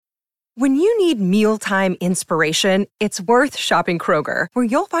When you need mealtime inspiration, it's worth shopping Kroger, where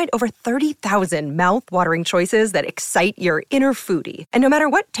you'll find over 30,000 mouth-watering choices that excite your inner foodie. And no matter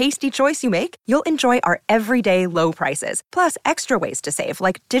what tasty choice you make, you'll enjoy our everyday low prices, plus extra ways to save,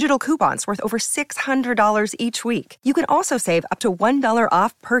 like digital coupons worth over $600 each week. You can also save up to $1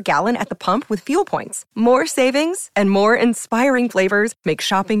 off per gallon at the pump with fuel points. More savings and more inspiring flavors make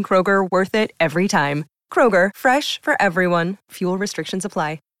shopping Kroger worth it every time. Kroger, fresh for everyone. Fuel restrictions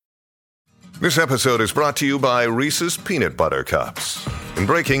apply. This episode is brought to you by Reese's Peanut Butter Cups. In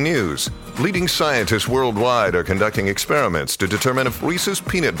breaking news, leading scientists worldwide are conducting experiments to determine if Reese's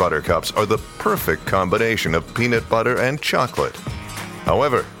Peanut Butter Cups are the perfect combination of peanut butter and chocolate.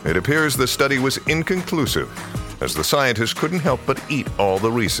 However, it appears the study was inconclusive, as the scientists couldn't help but eat all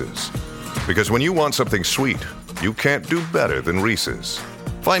the Reese's. Because when you want something sweet, you can't do better than Reese's.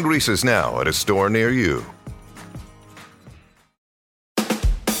 Find Reese's now at a store near you.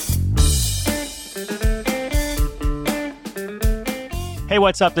 Hey,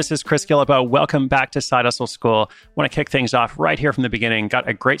 what's up? This is Chris Guillebeau. Welcome back to Side Hustle School. I want to kick things off right here from the beginning. Got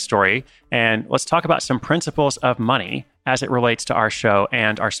a great story, and let's talk about some principles of money as it relates to our show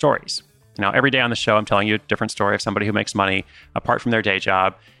and our stories. Now, every day on the show, I'm telling you a different story of somebody who makes money apart from their day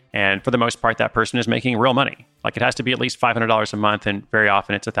job. And for the most part, that person is making real money. Like, it has to be at least $500 a month, and very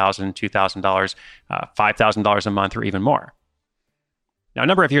often it's $1,000, $2,000, $5,000 a month, or even more. Now, a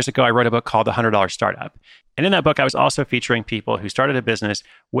number of years ago, I wrote a book called The $100 Startup. And in that book, I was also featuring people who started a business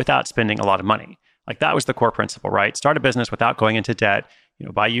without spending a lot of money. Like, that was the core principle, right? Start a business without going into debt,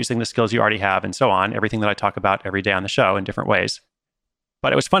 by using the skills you already have and so on, everything that I talk about every day on the show in different ways.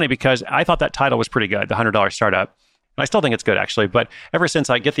 But it was funny because I thought that title was pretty good, The $100 Startup. And I still think it's good, actually. But ever since,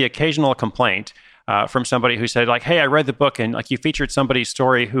 I get the occasional complaint from somebody who said, like, hey, I read the book and you featured somebody's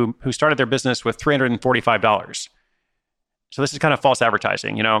story who started their business with $345. So this is kind of false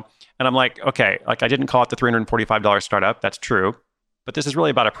advertising, And I'm like, okay, I didn't call it the $345 startup. That's true. But this is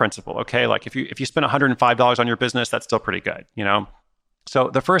really about a principle, okay? Like, if you spend $105 on your business, that's still pretty good, So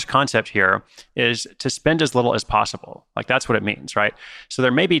the first concept here is to spend as little as possible. Like, that's what it means, right? So there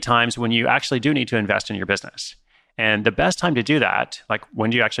may be times when you actually do need to invest in your business. And the best time to do that, like, when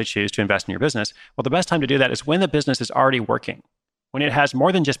do you actually choose to invest in your business? Well, the best time to do that is when the business is already working. When it has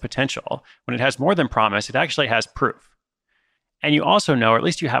more than just potential, when it has more than promise, it actually has proof. And you also know, or at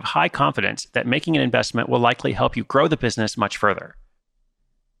least you have high confidence, that making an investment will likely help you grow the business much further.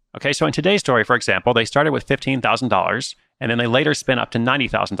 Okay, so in today's story, for example, they started with $15,000, and then they later spent up to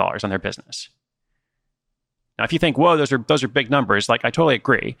 $90,000 on their business. Now, if you think, whoa, those are big numbers, like, I totally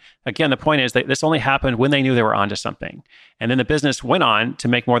agree. Again, the point is that this only happened when they knew they were onto something. And then the business went on to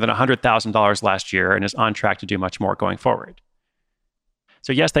make more than $100,000 last year and is on track to do much more going forward.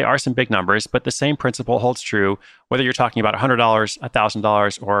 So yes, they are some big numbers, but the same principle holds true whether you're talking about $100,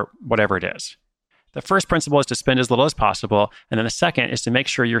 $1,000, or whatever it is. The first principle is to spend as little as possible, and then the second is to make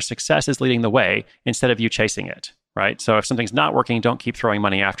sure your success is leading the way instead of you chasing it, right? So if something's not working, don't keep throwing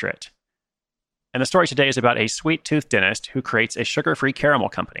money after it. And the story today is about a sweet tooth dentist who creates a sugar-free caramel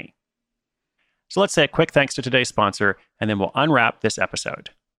company. So let's say a quick thanks to today's sponsor, and then we'll unwrap this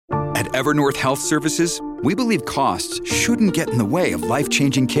episode. At Evernorth Health Services, we believe costs shouldn't get in the way of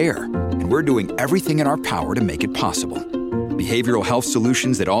life-changing care, and we're doing everything in our power to make it possible. Behavioral health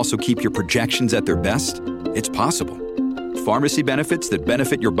solutions that also keep your projections at their best? It's possible. Pharmacy benefits that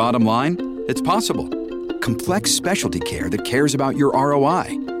benefit your bottom line? It's possible. Complex specialty care that cares about your ROI?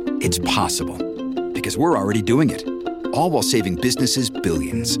 It's possible. Because we're already doing it. All while saving businesses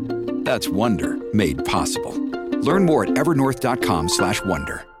billions. That's Wonder made possible. Learn more at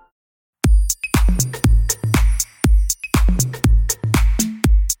evernorth.com/wonder.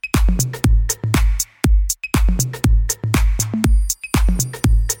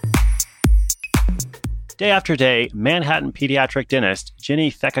 Day after day, Manhattan pediatric dentist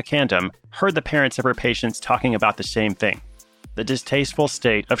Ginny Thekakandam heard the parents of her patients talking about the same thing, the distasteful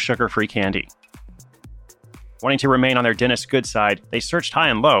state of sugar-free candy. Wanting to remain on their dentist's good side, they searched high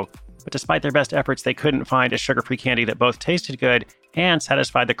and low, but despite their best efforts, they couldn't find a sugar-free candy that both tasted good and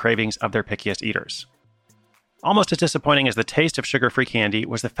satisfied the cravings of their pickiest eaters. Almost as disappointing as the taste of sugar-free candy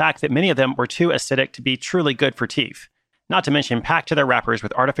was the fact that many of them were too acidic to be truly good for teeth, not to mention packed to their wrappers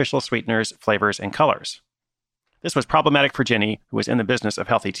with artificial sweeteners, flavors, and colors. This was problematic for Ginny, who was in the business of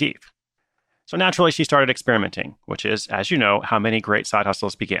healthy teeth. So naturally, she started experimenting, which is, as you know, how many great side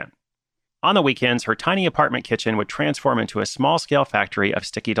hustles begin. On the weekends, her tiny apartment kitchen would transform into a small-scale factory of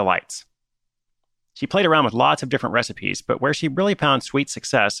sticky delights. She played around with lots of different recipes, but where she really found sweet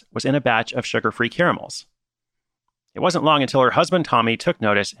success was in a batch of sugar-free caramels. It wasn't long until her husband Tommy took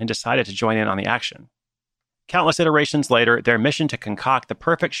notice and decided to join in on the action. Countless iterations later, their mission to concoct the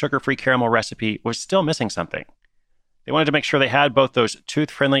perfect sugar-free caramel recipe was still missing something. They wanted to make sure they had both those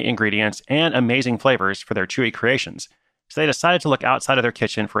tooth-friendly ingredients and amazing flavors for their chewy creations, so they decided to look outside of their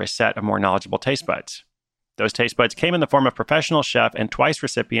kitchen for a set of more knowledgeable taste buds. Those taste buds came in the form of professional chef and twice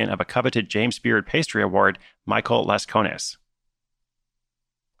recipient of a coveted James Beard Pastry Award, Michael Lesconis.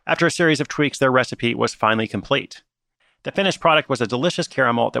 After a series of tweaks, their recipe was finally complete. The finished product was a delicious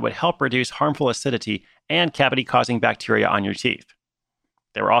caramel that would help reduce harmful acidity and cavity-causing bacteria on your teeth.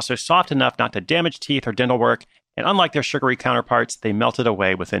 They were also soft enough not to damage teeth or dental work, and unlike their sugary counterparts, they melted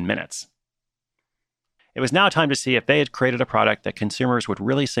away within minutes. It was now time to see if they had created a product that consumers would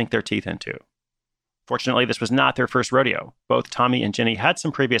really sink their teeth into. Fortunately, this was not their first rodeo. Both Tommy and Jenny had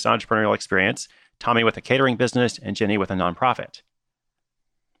some previous entrepreneurial experience, Tommy with a catering business and Jenny with a nonprofit.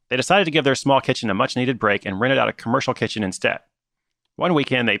 They decided to give their small kitchen a much-needed break and rented out a commercial kitchen instead. One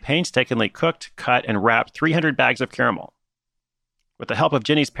weekend, they painstakingly cooked, cut, and wrapped 300 bags of caramel. With the help of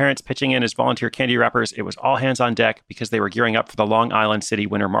Jenny's parents pitching in as volunteer candy wrappers, it was all hands on deck because they were gearing up for the Long Island City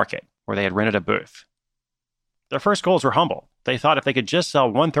Winter Market, where they had rented a booth. Their first goals were humble. They thought if they could just sell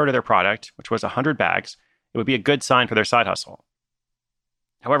 1/3 of their product, which was 100 bags, it would be a good sign for their side hustle.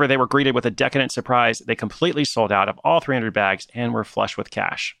 However, they were greeted with a decadent surprise. They completely sold out of all 300 bags and were flush with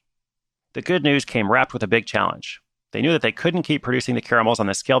cash. The good news came wrapped with a big challenge. They knew that they couldn't keep producing the caramels on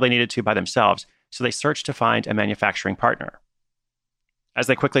the scale they needed to by themselves, so they searched to find a manufacturing partner. As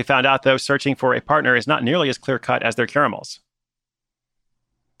they quickly found out, though, searching for a partner is not nearly as clear-cut as their caramels.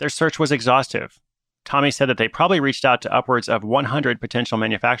 Their search was exhaustive. Tommy said that they probably reached out to upwards of 100 potential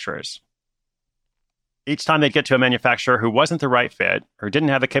manufacturers. Each time they'd get to a manufacturer who wasn't the right fit or didn't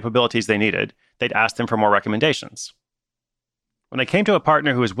have the capabilities they needed, they'd ask them for more recommendations. When they came to a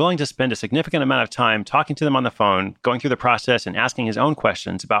partner who was willing to spend a significant amount of time talking to them on the phone, going through the process and asking his own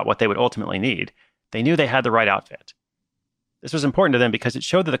questions about what they would ultimately need, they knew they had the right outfit. This was important to them because it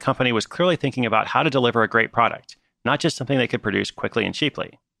showed that the company was clearly thinking about how to deliver a great product, not just something they could produce quickly and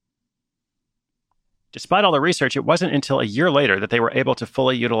cheaply. Despite all the research, it wasn't until a year later that they were able to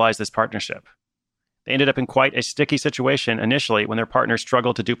fully utilize this partnership. They ended up in quite a sticky situation initially when their partner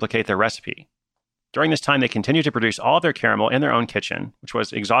struggled to duplicate their recipe. During this time, they continued to produce all of their caramel in their own kitchen, which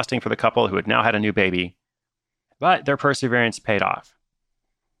was exhausting for the couple who had now had a new baby. But their perseverance paid off.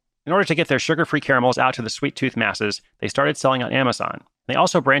 In order to get their sugar-free caramels out to the sweet tooth masses, they started selling on Amazon. They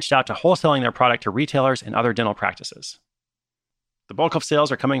also branched out to wholesaling their product to retailers and other dental practices. The bulk of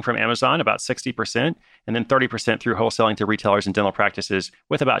sales are coming from Amazon, about 60%, and then 30% through wholesaling to retailers and dental practices,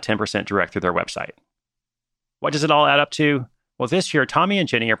 with about 10% direct through their website. What does it all add up to? Well, this year, Tommy and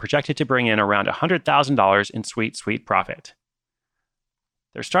Jenny are projected to bring in around $100,000 in sweet profit.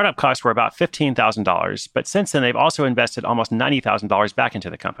 Their startup costs were about $15,000, but since then, they've also invested almost $90,000 back into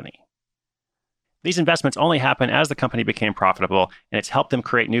the company. These investments only happen as the company became profitable, and it's helped them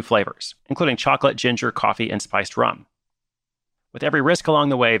create new flavors, including chocolate, ginger, coffee, and spiced rum. With every risk along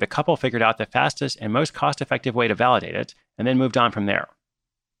the way, the couple figured out the fastest and most cost-effective way to validate it, and then moved on from there.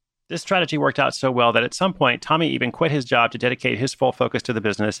 This strategy worked out so well that at some point, Tommy even quit his job to dedicate his full focus to the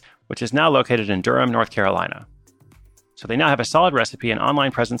business, which is now located in Durham, North Carolina. So they now have a solid recipe and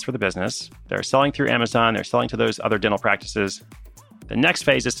online presence for the business. They're selling through Amazon. They're selling to those other dental practices. The next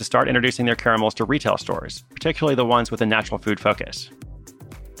phase is to start introducing their caramels to retail stores, particularly the ones with a natural food focus.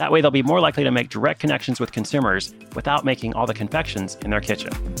 That way, they'll be more likely to make direct connections with consumers without making all the confections in their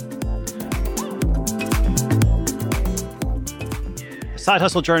kitchen. The side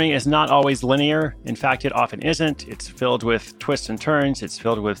hustle journey is not always linear. In fact, it often isn't. It's filled with twists and turns. It's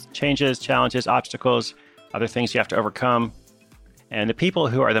filled with changes, challenges, obstacles, other things you have to overcome. And the people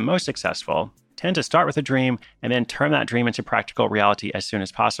who are the most successful tend to start with a dream and then turn that dream into practical reality as soon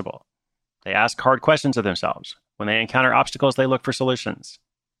as possible. They ask hard questions of themselves. When they encounter obstacles, they look for solutions.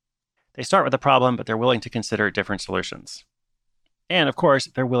 They start with a problem, but they're willing to consider different solutions. And of course,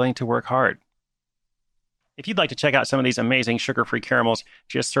 they're willing to work hard. If you'd like to check out some of these amazing sugar-free caramels,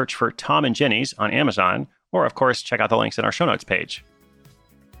 just search for Tom and Jenny's on Amazon, or of course, check out the links in our show notes page.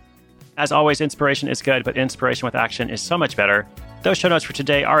 As always, inspiration is good, but inspiration with action is so much better. Those show notes for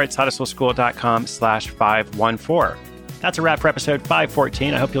today are at sidehustleschool.com/514. That's a wrap for episode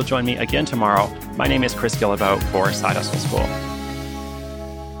 514. I hope you'll join me again tomorrow. My name is Chris Guillebeau for Side Hustle School.